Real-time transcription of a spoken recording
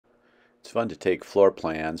fun to take floor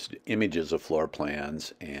plans, images of floor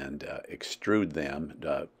plans, and extrude them,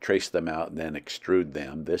 trace them out, and then extrude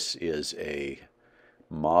them. This is a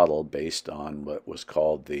model based on what was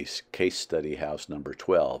called the case study house number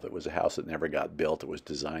 12. It was a house that never got built. It was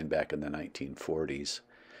designed back in the 1940s.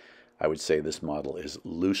 I would say this model is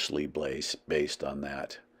loosely based on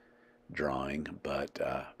that drawing, but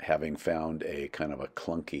having found a kind of a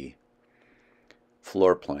clunky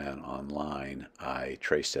floor plan online, I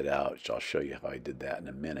traced it out. I'll show you how I did that in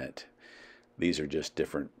a minute. These are just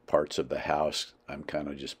different parts of the house. I'm kind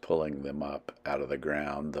of just pulling them up out of the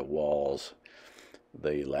ground, the walls,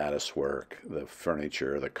 the lattice work, the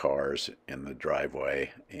furniture, the cars in the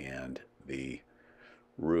driveway, and the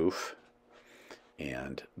roof.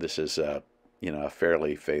 And this is a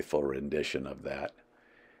fairly faithful rendition of that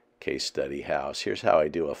case study house. Here's how I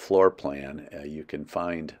do a floor plan. You can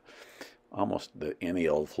find almost any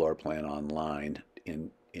old floor plan online,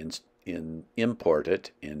 import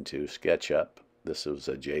it into Sketchup. This was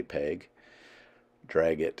a JPEG.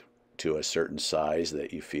 Drag it to a certain size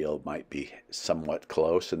that you feel might be somewhat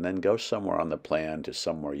close, and then go somewhere on the plan to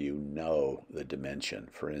somewhere you know the dimension.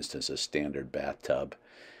 For instance, a standard bathtub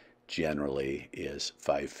generally is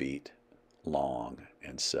 5 feet long,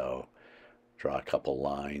 and so draw a couple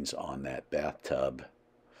lines on that bathtub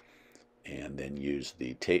and then use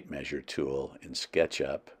the tape measure tool in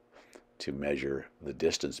SketchUp to measure the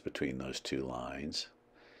distance between those two lines.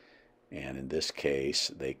 And in this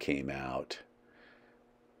case, they came out,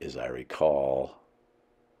 as I recall,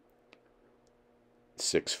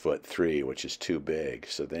 6'3", which is too big.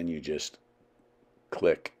 So then you just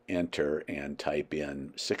click enter and type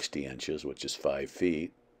in 60 inches, which is 5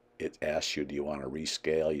 feet. It asks you, do you want to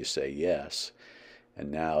rescale? You say yes.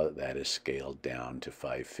 And now that is scaled down to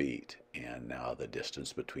 5 feet. And now the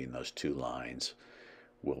distance between those two lines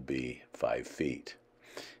will be 5 feet.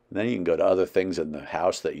 And then you can go to other things in the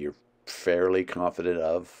house that you're fairly confident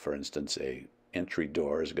of. For instance, a entry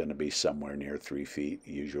door is going to be somewhere near 3 feet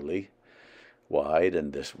usually wide,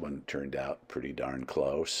 and this one turned out pretty darn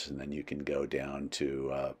close. And then you can go down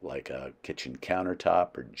to like a kitchen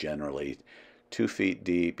countertop, or generally 2 feet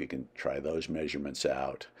deep. You can try those measurements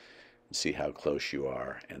out and see how close you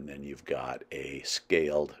are, and then you've got a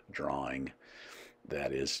scaled drawing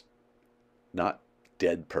that is not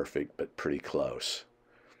dead perfect, but pretty close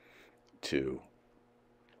to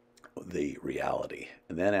the reality.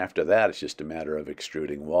 And then after that, it's just a matter of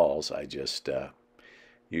extruding walls. I just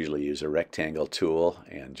usually use a rectangle tool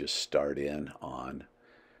and just start in on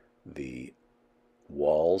the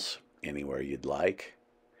walls anywhere you'd like,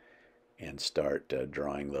 and start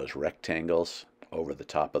drawing those rectangles over the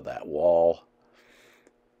top of that wall.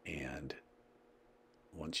 And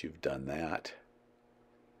once you've done that,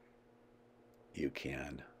 you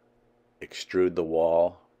can extrude the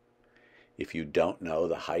wall. If you don't know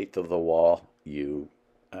the height of the wall, you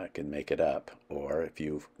can make it up. Or if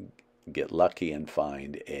you get lucky and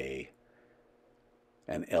find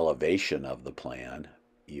an elevation of the plan,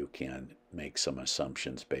 you can make some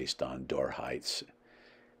assumptions based on door heights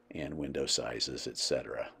and window sizes,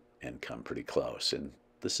 etc., and come pretty close. And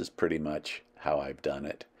this is pretty much how I've done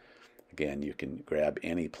it. Again, you can grab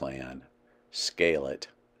any plan, scale it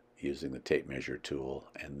using the tape measure tool,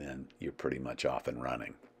 and then you're pretty much off and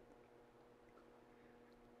running.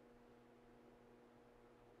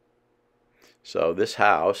 So this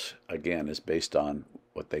house, again, is based on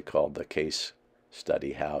what they called the case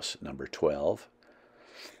study house number 12.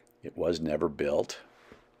 It was never built.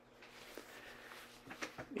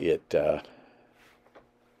 It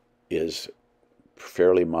is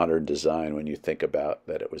fairly modern design when you think about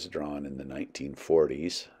that it was drawn in the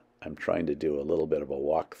 1940s. I'm trying to do a little bit of a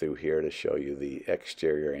walkthrough here to show you the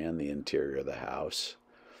exterior and the interior of the house.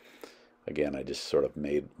 Again, I just sort of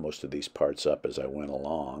made most of these parts up as I went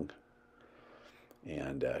along.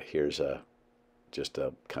 And here's just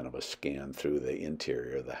a kind of a scan through the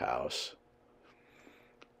interior of the house.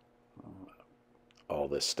 All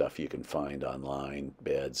this stuff you can find online: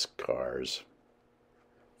 beds, cars,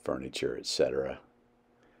 furniture, etc.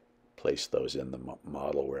 Place those in the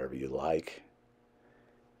model wherever you like,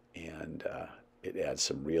 and it adds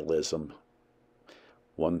some realism.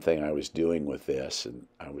 One thing I was doing with this, and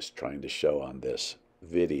I was trying to show on this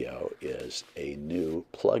video, is a new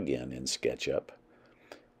plugin in SketchUp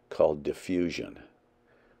called Diffusion,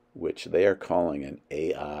 which they are calling an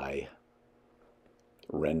AI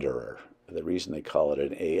renderer. The reason they call it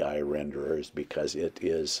an AI renderer is because it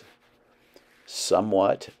is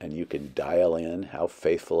somewhat, and you can dial in how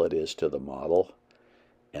faithful it is to the model,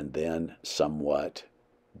 and then somewhat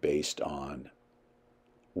based on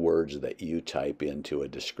words that you type into a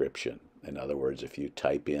description. In other words, if you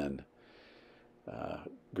type in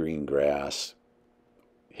green grass,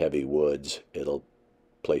 heavy woods, it'll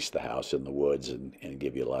place the house in the woods and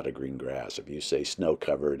give you a lot of green grass. If you say snow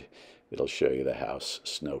covered, it'll show you the house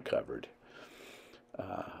snow covered.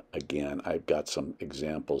 Again, I've got some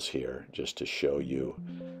examples here just to show you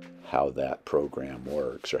how that program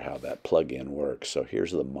works, or how that plugin works. So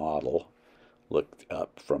here's the model looked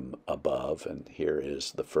up from above, and here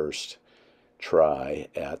is the first try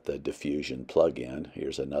at the Diffusion plugin.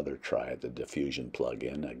 Here's another try at the Diffusion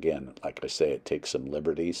plugin. Again, like I say, it takes some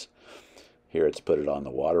liberties. Here it's put it on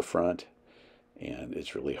the waterfront, and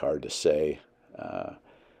it's really hard to say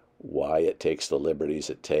why it takes the liberties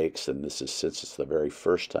it takes. And this is, since it's the very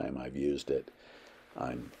first time I've used it,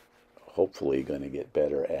 I'm hopefully going to get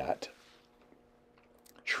better at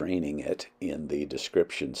training it in the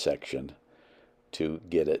description section to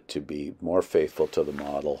get it to be more faithful to the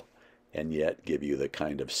model and yet give you the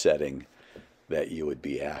kind of setting that you would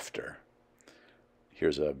be after.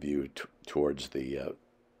 Here's a view towards the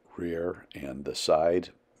rear and the side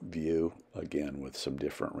view, again with some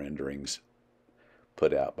different renderings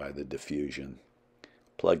put out by the Diffusion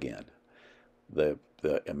plugin. The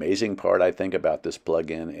amazing part, I think, about this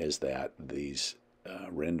plugin is that these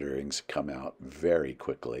renderings come out very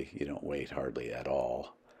quickly. You don't wait hardly at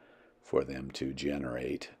all for them to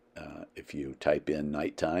generate. If you type in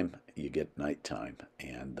nighttime, you get nighttime,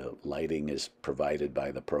 and the lighting is provided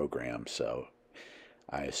by the program. So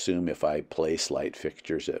I assume if I place light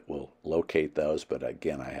fixtures, it will locate those, but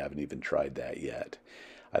again, I haven't even tried that yet.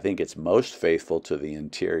 I think it's most faithful to the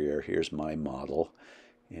interior. Here's my model,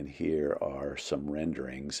 and here are some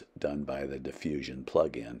renderings done by the Diffusion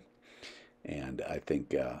plugin. And I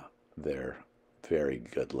think they're very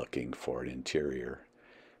good looking for an interior.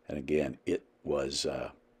 And again, it was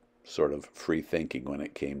sort of free thinking when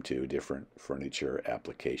it came to different furniture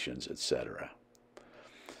applications, etc.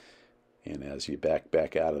 And as you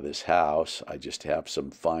back out of this house, I just have some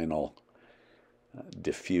final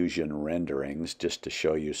Diffusion renderings just to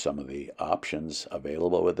show you some of the options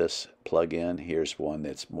available with this plugin. Here's one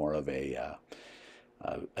that's more of a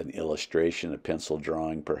an illustration, a pencil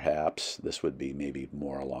drawing perhaps. This would be maybe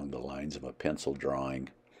more along the lines of a pencil drawing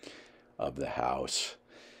of the house.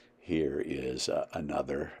 Here is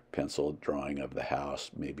another pencil drawing of the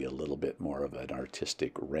house, maybe a little bit more of an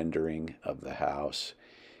artistic rendering of the house.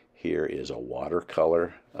 Here is a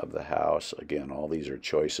watercolor of the house. Again, all these are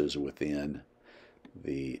choices within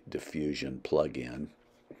the Diffusion plugin.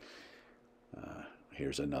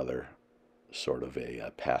 Here's another sort of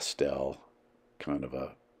a pastel kind of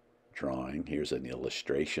a drawing. Here's an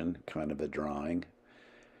illustration kind of a drawing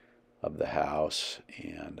of the house,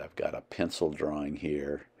 and I've got a pencil drawing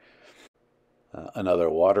here, another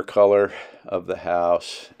watercolor of the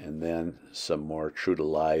house, and then some more true to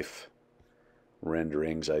life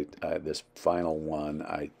renderings. This final one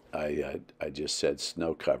I just said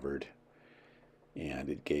snow covered, and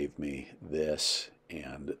it gave me this,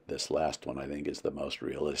 and this last one I think is the most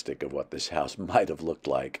realistic of what this house might have looked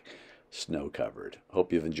like snow covered.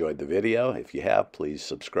 Hope you've enjoyed the video. If you have, please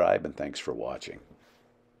subscribe, and thanks for watching.